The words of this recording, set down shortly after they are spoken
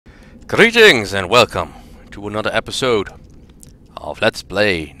Greetings and welcome to another episode of Let's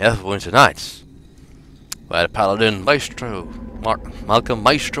Play Neverwinter Nights, where Paladin Maestro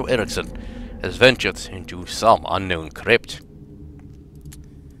Maestro Erikson has ventured into some unknown crypt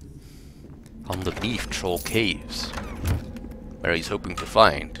underneath Troll Caves, where he's hoping to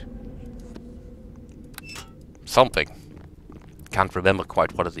find something. Can't remember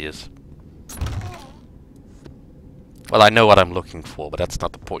quite what it is. Well, I know what I'm looking for, but that's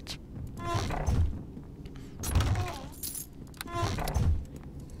not the point.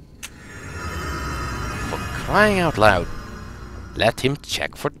 For crying out loud, let him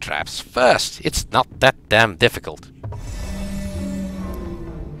check for traps first. It's not that damn difficult.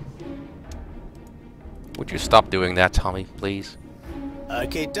 Would you stop doing that, Tommy, please?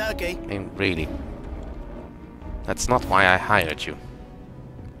 Okay, dokie. I mean, really. That's not why I hired you.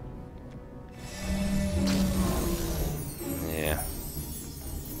 Yeah.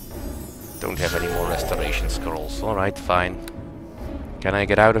 Don't have any more restoration scrolls. Alright, fine. Can I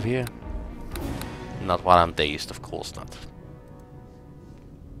get out of here? Not while I'm dazed, of course not.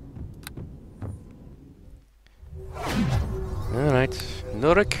 Alright,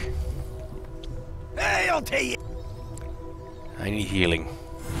 Nurik. Hey, I'll tell you. I need healing.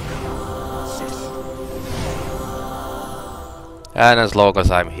 And as long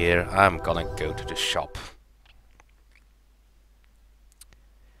as I'm here, I'm gonna go to the shop.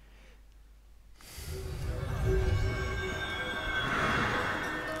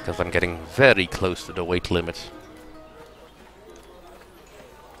 Because I'm getting very close to the weight limit.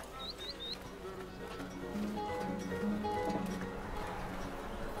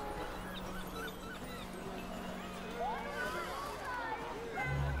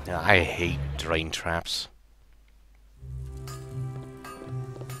 I hate drain traps.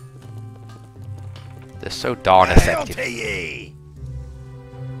 They're so darn effective.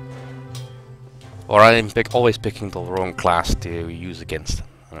 Or I'm always picking the wrong class to use against them.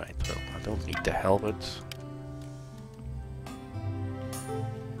 Alright, well, I don't need the helmet.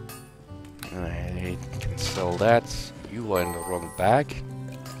 I can sell that. You are in the wrong bag.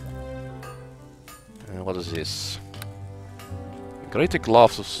 What is this? Greater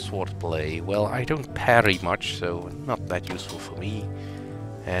gloves of swordplay. Well, I don't parry much, so not that useful for me.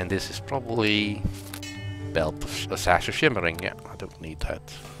 And this is probably belt of sash of shimmering. Yeah, I don't need that.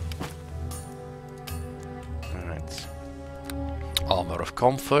 Alright. Armor of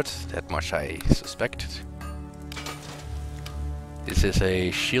comfort. That much I suspected. This is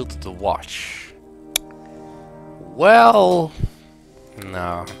a shield to watch. Well,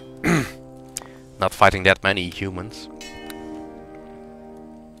 no. Not fighting that many humans.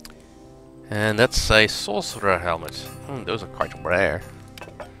 And that's a sorcerer helmet. Those are quite rare.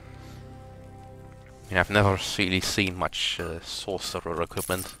 Yeah, I've never really seen much sorcerer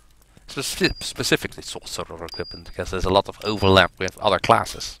equipment. Specifically sorcerer equipment, because there's a lot of overlap with other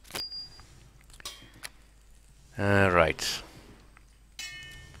classes. Right.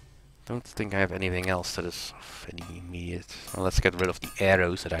 Don't think I have anything else that is of any immediate. Well, let's get rid of the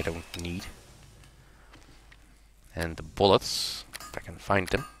arrows that I don't need. And the bullets, if I can find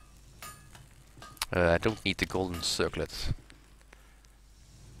them. I don't need the golden circlet.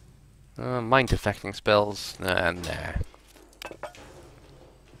 Mind affecting spells? Nah.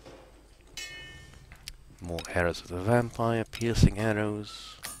 More arrows of the vampire, piercing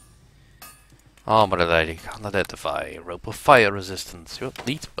arrows. Armor that I can't identify. Rope of fire resistance. You're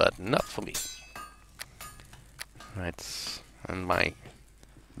neat, but not for me. Right, and my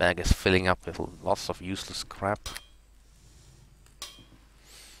bag is filling up with lots of useless crap.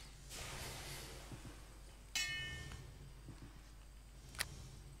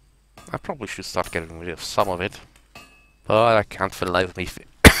 I probably should start getting rid of some of it, but I can't for the life of me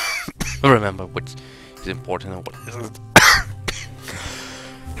remember which is important and what isn't.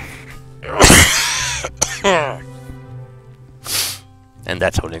 And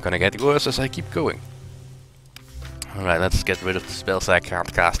that's only gonna get worse as I keep going. Alright, let's get rid of the spells I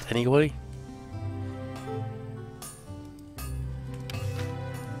can't cast anyway.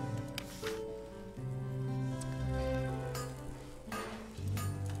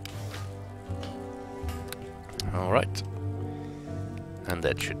 Alright. And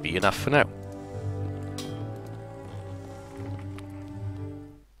that should be enough for now.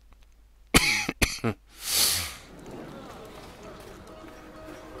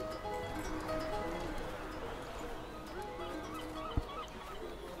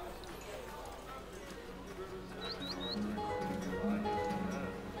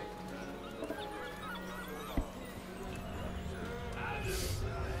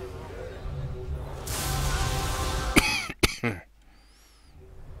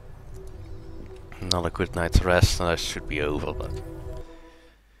 Another good night's rest and that should be over, but...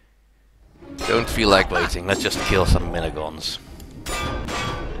 Don't feel like waiting, let's just kill some Minogons.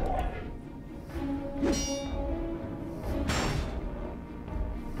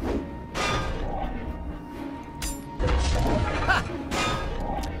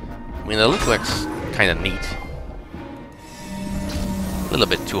 I mean, it looks like kinda neat. A little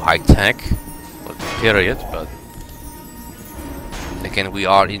bit too high tech for the period, but... Again, we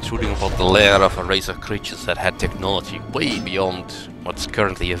are intruding upon the lair of a race of creatures that had technology way beyond what's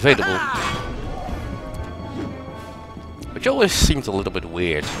currently available. Which always seems a little bit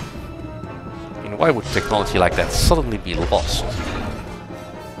weird. I mean, why would technology like that suddenly be lost?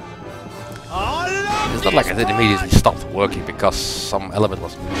 It's not like it immediately stopped working because some element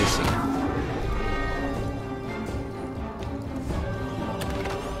was missing.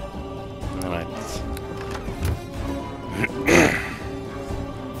 Alright.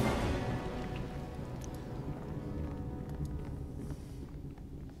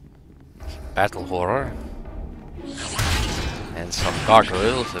 Battle horror. And some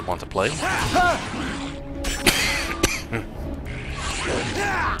gargoyles that want to play.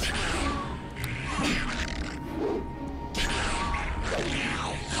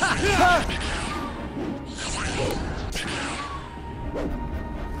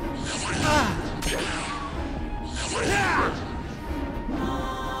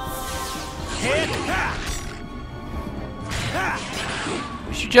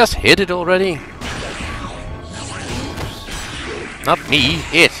 You just hit it already? Not me,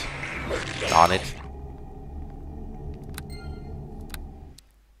 it! Darn it.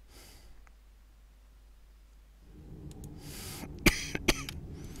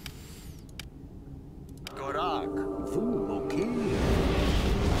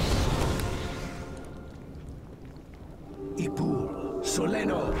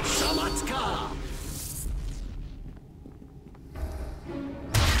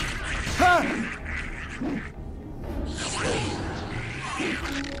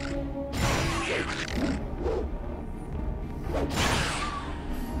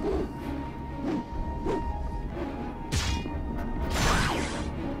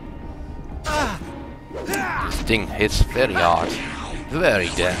 This thing hits very hard. Very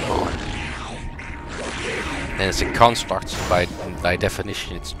damn hard. And it's a construct, so by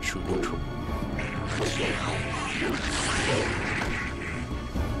definition it's true neutral.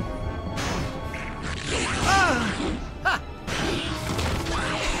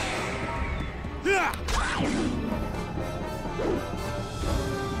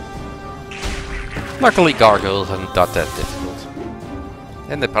 Luckily Gargoyles aren't that difficult.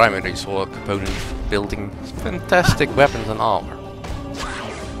 And the primary sword component building fantastic weapons and armor.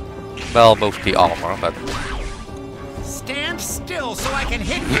 Well, mostly armor, but... Stand still so I can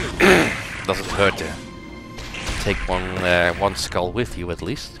hit you! Doesn't hurt to take one skull with you at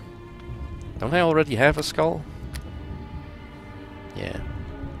least. Don't I already have a skull? Yeah.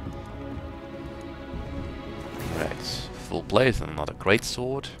 Right, full blade and another great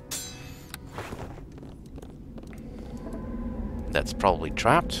sword. That's probably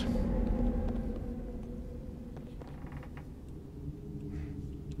trapped.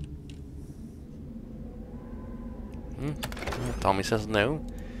 Tommy says no.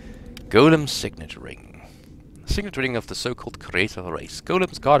 Golem signet ring. Signet ring of the so-called creator race.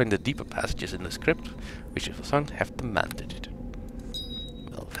 Golems guarding the deeper passages in the script, which of us have demanded it.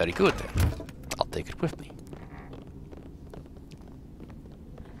 Well, very good then. I'll take it with me.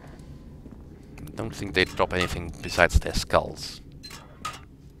 Don't think they'd drop anything besides their skulls.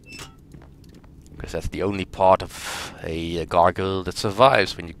 Because that's the only part of a gargoyle that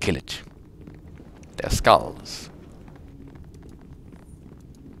survives when you kill it. Their skulls.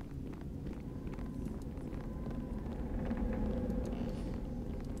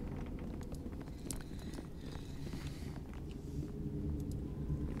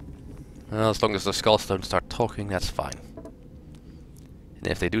 Well, as long as the skulls don't start talking, that's fine. And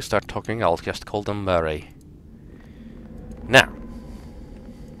if they do start talking, I'll just call them Murray. Now,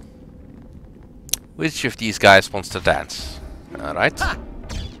 which of these guys wants to dance? Alright.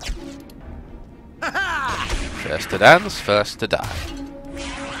 First to dance, first to die.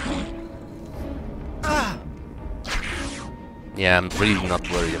 Yeah, I'm really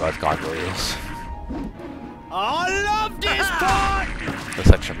not worried about gargoyles. I love this part! They're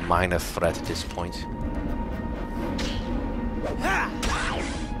such a minor threat at this point.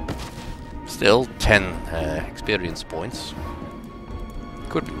 Still 10 experience points.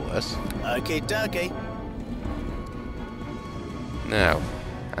 Could be worse. Okay, dokie. Now,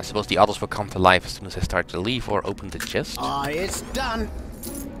 I suppose the others will come to life as soon as I start to leave or open the chest. Ah, it's done.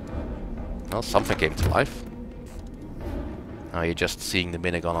 Well, something came to life. Now you're just seeing the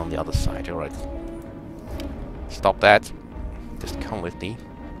Minogon on the other side. Alright. Stop that. Just come with me.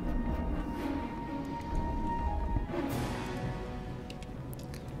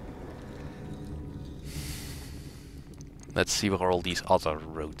 Let's see where all these other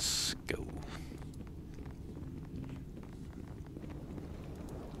roads go.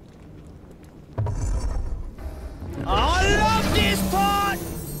 I love this part!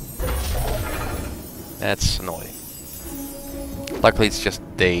 That's annoying. Luckily it's just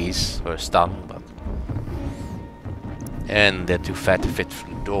days or stun, but... And they're too fat to fit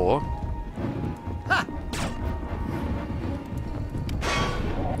through the door. Ha!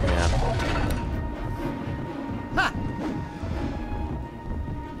 Yeah. Ha!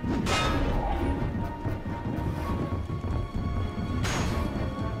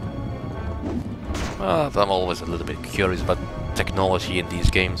 Well, I'm always a little bit curious about technology in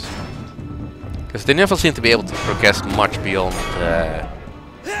these games. Because they never seem to be able to progress much beyond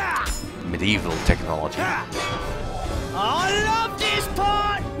medieval technology. I love this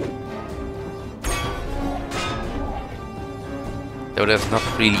part! Though there's not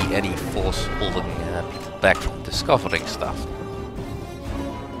really any force holding people back from discovering stuff.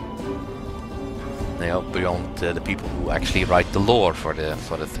 You know, beyond the people who actually write the lore for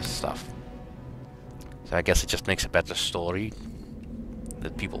this stuff. So I guess it just makes a better story.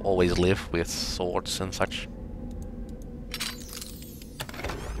 That people always live with swords and such.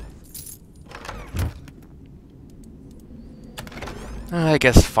 I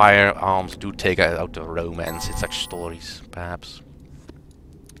guess firearms do take out the romance in such stories, perhaps.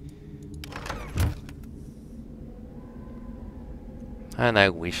 And I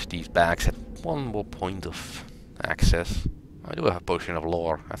wish these bags had one more point of access. I do have a potion of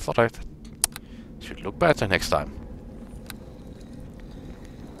lore. I thought I should look better next time.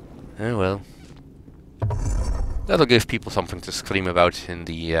 Oh well. That'll give people something to scream about in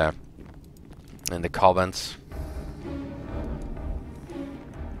the comments.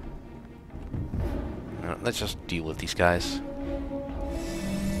 Let's just deal with these guys.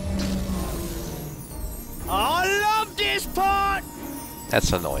 I love this part!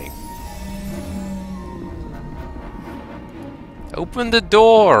 That's annoying. Open the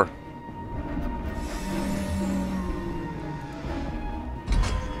door!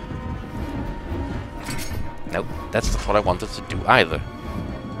 Nope, that's not what I wanted to do either.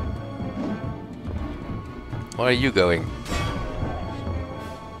 Where are you going?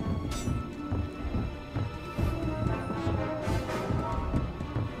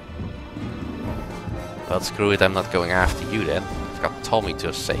 Well, screw it, I'm not going after you then. I've got Tommy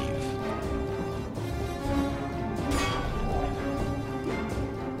to save.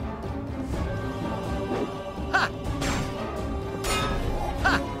 Ha!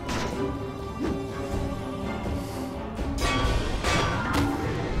 Ha!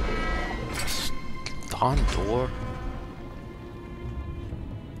 Darn door.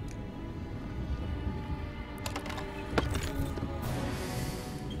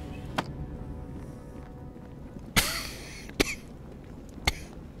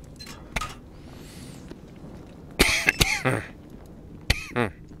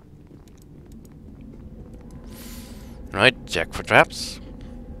 Right, check for traps.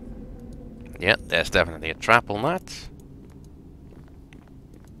 Yeah, there's definitely a trap on that.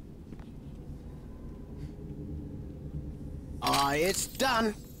 It's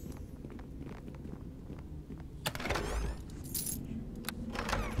done.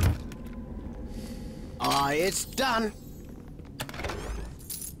 It's done.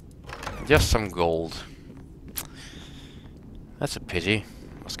 Just some gold. That's a pity.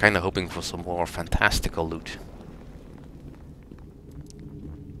 I was kinda hoping for some more fantastical loot.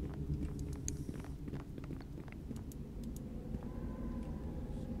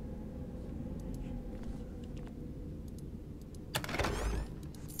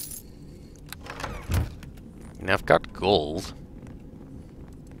 Now I've got gold.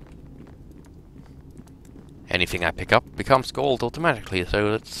 Anything I pick up becomes gold automatically,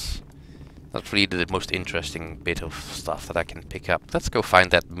 so that's really the most interesting bit of stuff that I can pick up. Let's go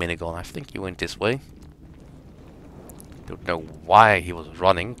find that Minogon. I think he went this way. Don't know why he was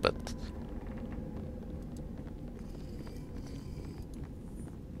running, but...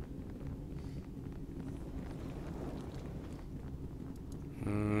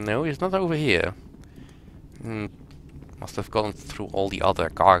 No, he's not over here. Must have gone through all the other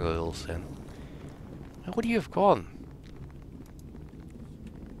gargoyles then. Where would he have gone?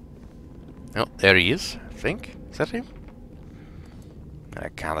 Oh, there he is, I think. Is that him?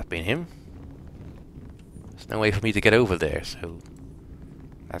 That can't have been him. There's no way for me to get over there, so...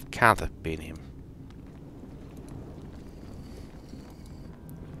 That can't have been him.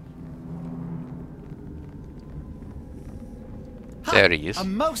 There he is. A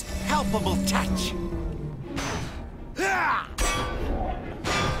most palpable touch.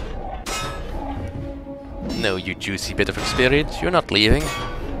 No, you juicy bit of experience. You're not leaving.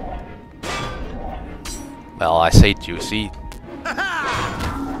 Well, I say juicy.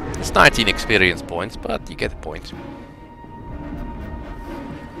 It's 19 experience points, but you get the point.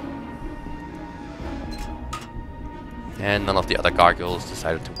 And none of the other gargoyles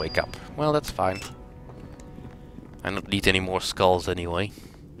decided to wake up. Well, that's fine. I don't need any more skulls anyway.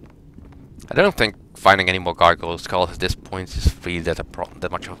 I don't think finding any more gargoyle skulls at this point is really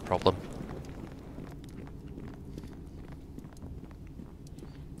that much of a problem.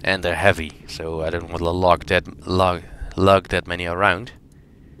 And they're heavy, so I don't want to lug that many around.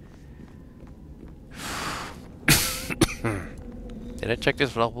 Did I check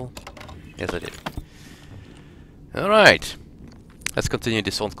this level? Yes, I did. Alright. Let's continue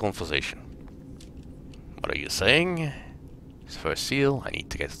this on conversation. What are you saying? This first seal, I need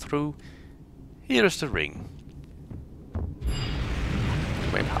to get through. Here is the ring.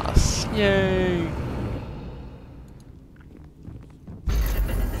 May pass. Yay!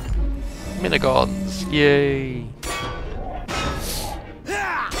 Minogons, yay!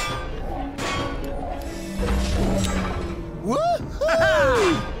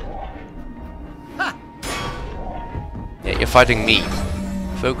 Yeah, you're fighting me.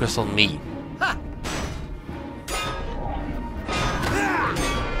 Focus on me.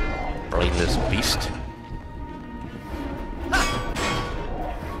 Brainless beast.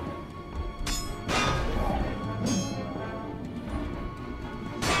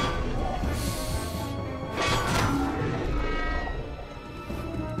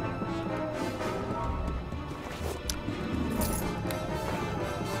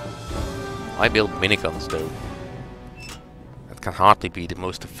 I built miniguns though. That can hardly be the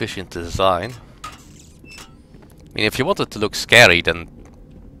most efficient design. I mean, if you want it to look scary, then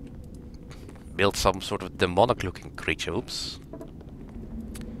build some sort of demonic looking creature. Oops.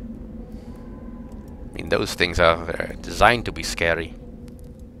 I mean, those things are designed to be scary.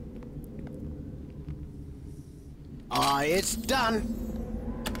 It's done.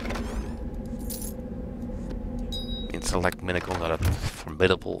 It's not like minigons are that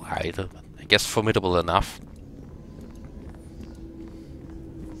formidable either, but I guess formidable enough.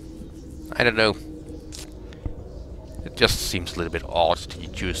 I don't know. It just seems a little bit odd to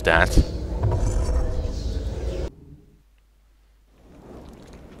choose that.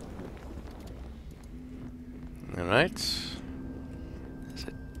 Alright. There's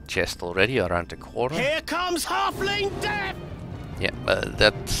a chest already around the corner. Here comes halfling death! Yeah,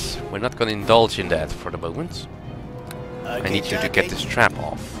 we're not gonna indulge in that for the moment. I need you to get this trap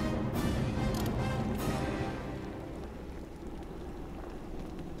off.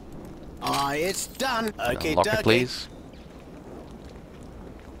 It's done. Okay, Lock it, please.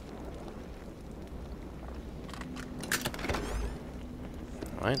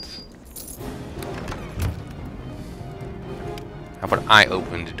 Right. How about I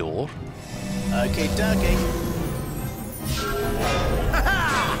open the door? Okay, ducky.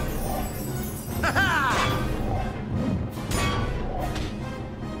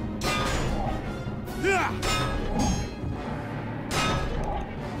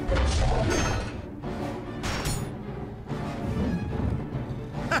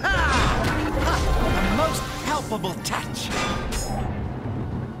 A most palpable touch.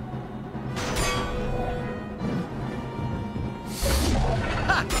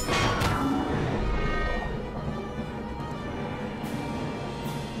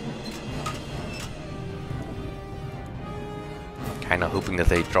 Kinda hoping that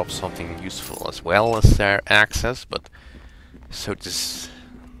they drop something useful as well as their access, but so this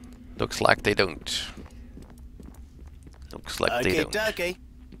looks like they don't. Looks like they don't. Okay.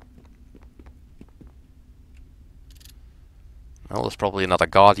 Well, there's probably another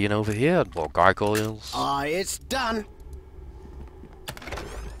guardian over here, more gargoyles. It's done.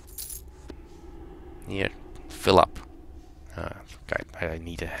 Here, fill up. Okay, I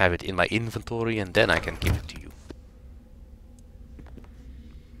need to have it in my inventory and then I can give it to you.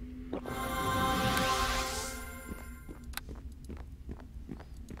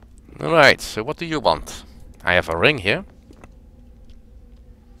 Alright, so what do you want? I have a ring here.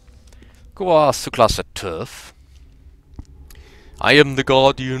 Qua Suklas turf. I am the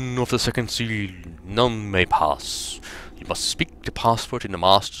guardian of the second seal. None may pass. You must speak the password in the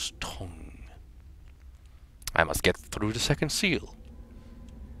master's tongue. I must get through the second seal.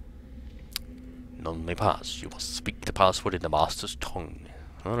 None may pass. You must speak the password in the master's tongue.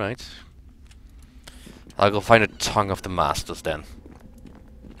 Alright. I'll go find a tongue of the masters then.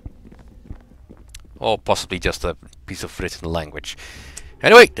 Or possibly just a piece of written language.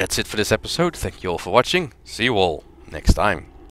 Anyway, that's it for this episode. Thank you all for watching. See you all next time.